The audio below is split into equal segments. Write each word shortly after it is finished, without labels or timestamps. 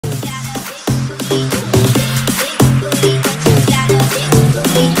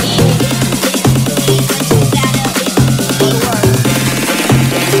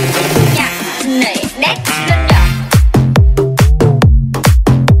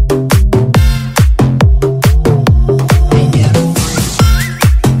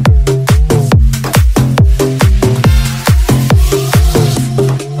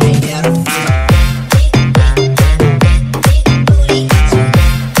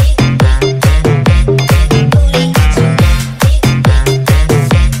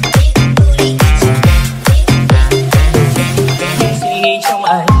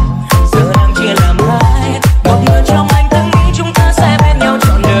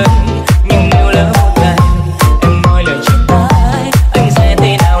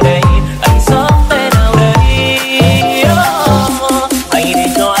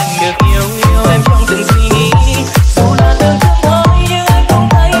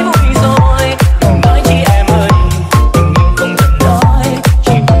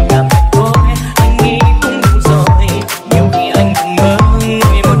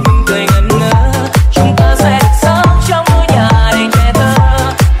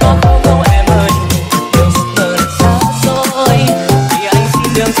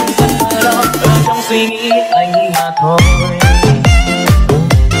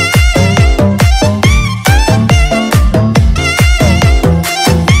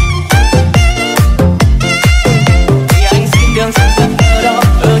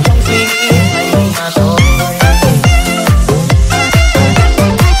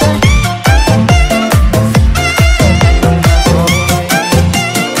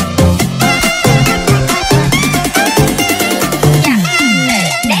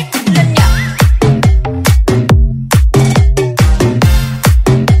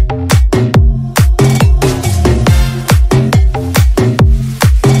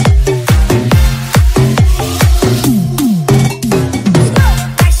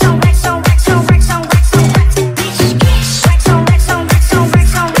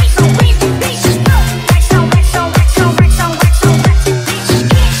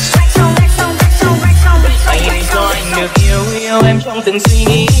trong từng suy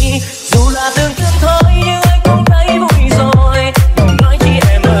nghĩ. Dù là tưởng tượng thôi nhưng anh cũng thấy vui rồi. Đừng nói chi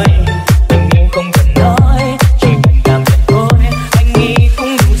em ơi, tình yêu không cần nói, chỉ cần cảm nhận thôi, anh nghĩ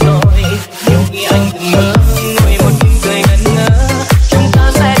cũng đủ rồi. Nhiều khi anh từng mơ ngồi một mình cười ngẩn ngơ, chúng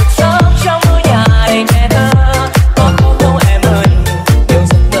ta sẽ được sống trong ngôi nhà đầy trẻ thơ. Có khúc đâu em ơi, yêu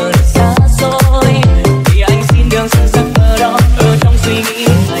giấc mơ được xa xôi, thì anh xin đường sự giấc mơ đó ở trong suy nghĩ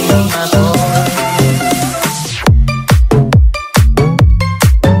anh mà thôi.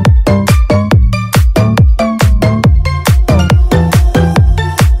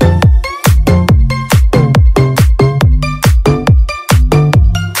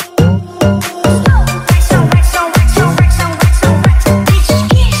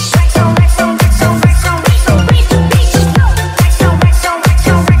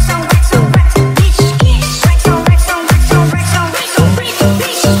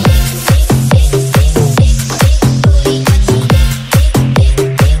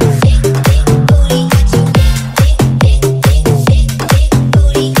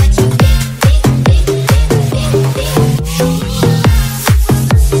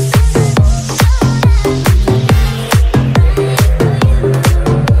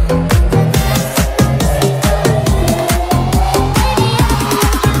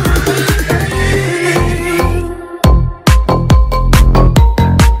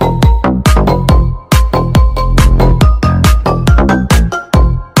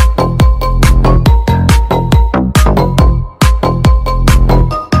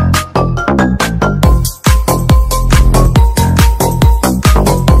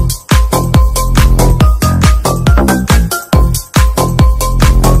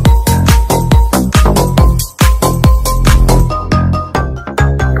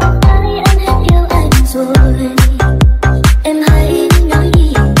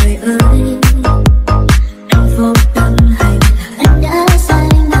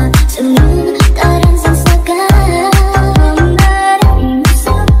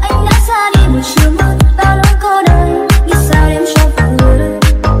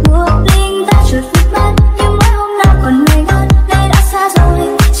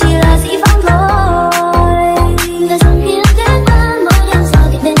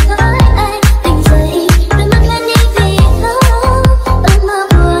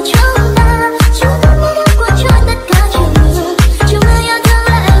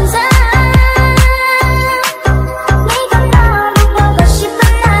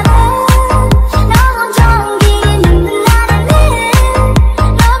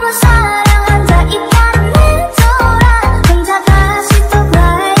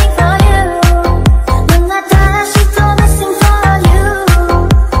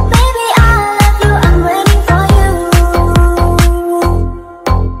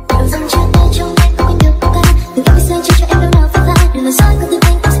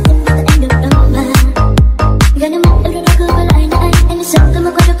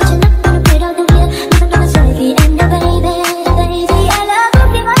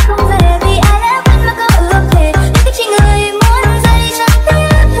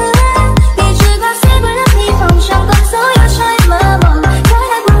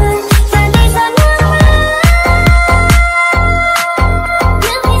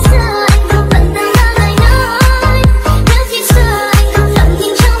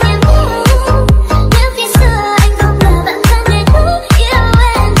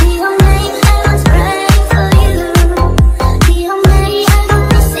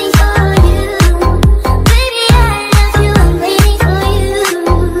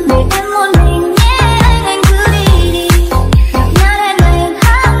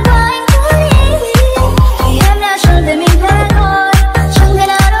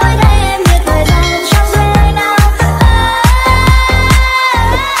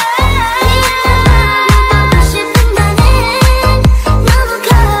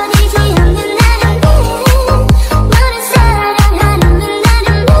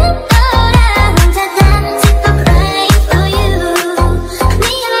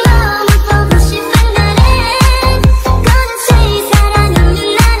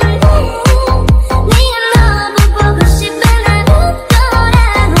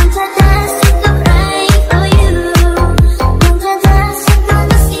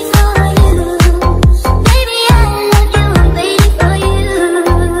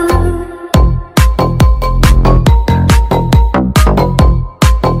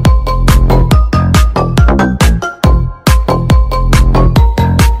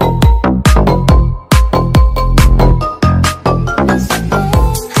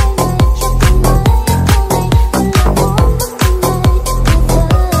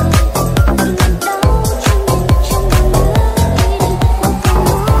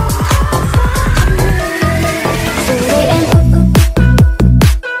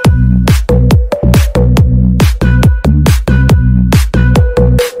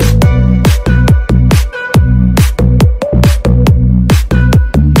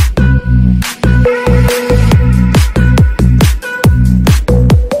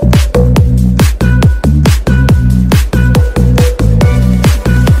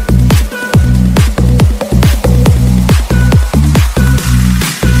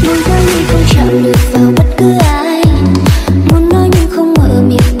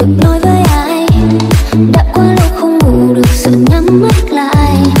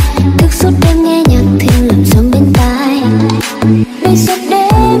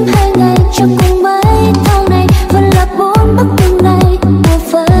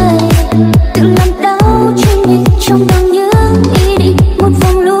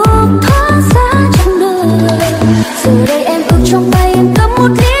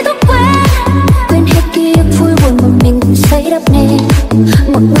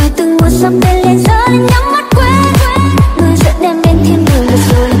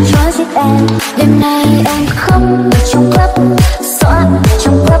 em. Đêm nay em không ở trong club, xóa ở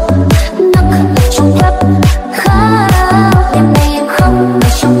trong club, nấc ở trong club. Đêm nay em không ở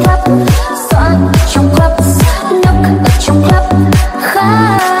trong club, xóa ở trong club, nấc ở trong club.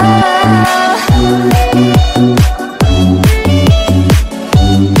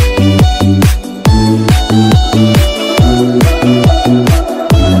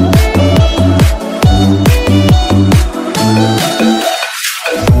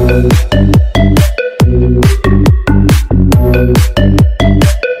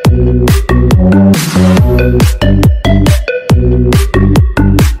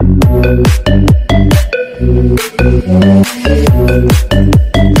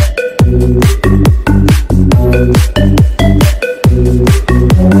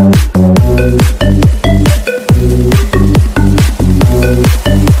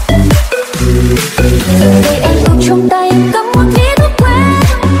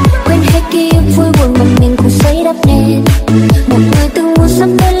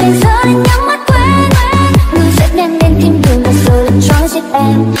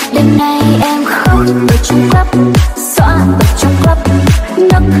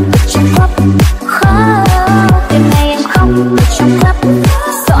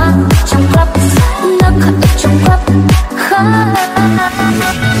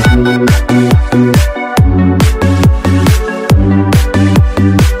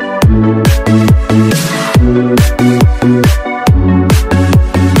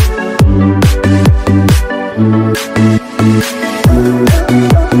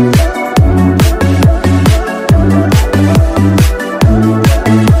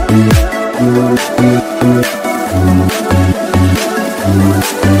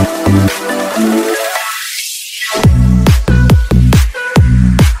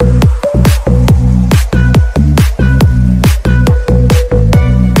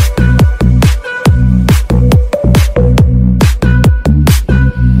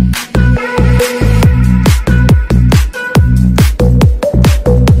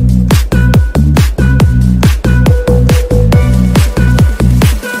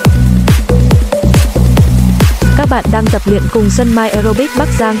 Bạn đang tập luyện cùng Xuân Mai Aerobic Bắc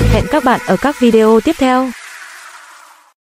Giang. Hẹn các bạn ở các video tiếp theo.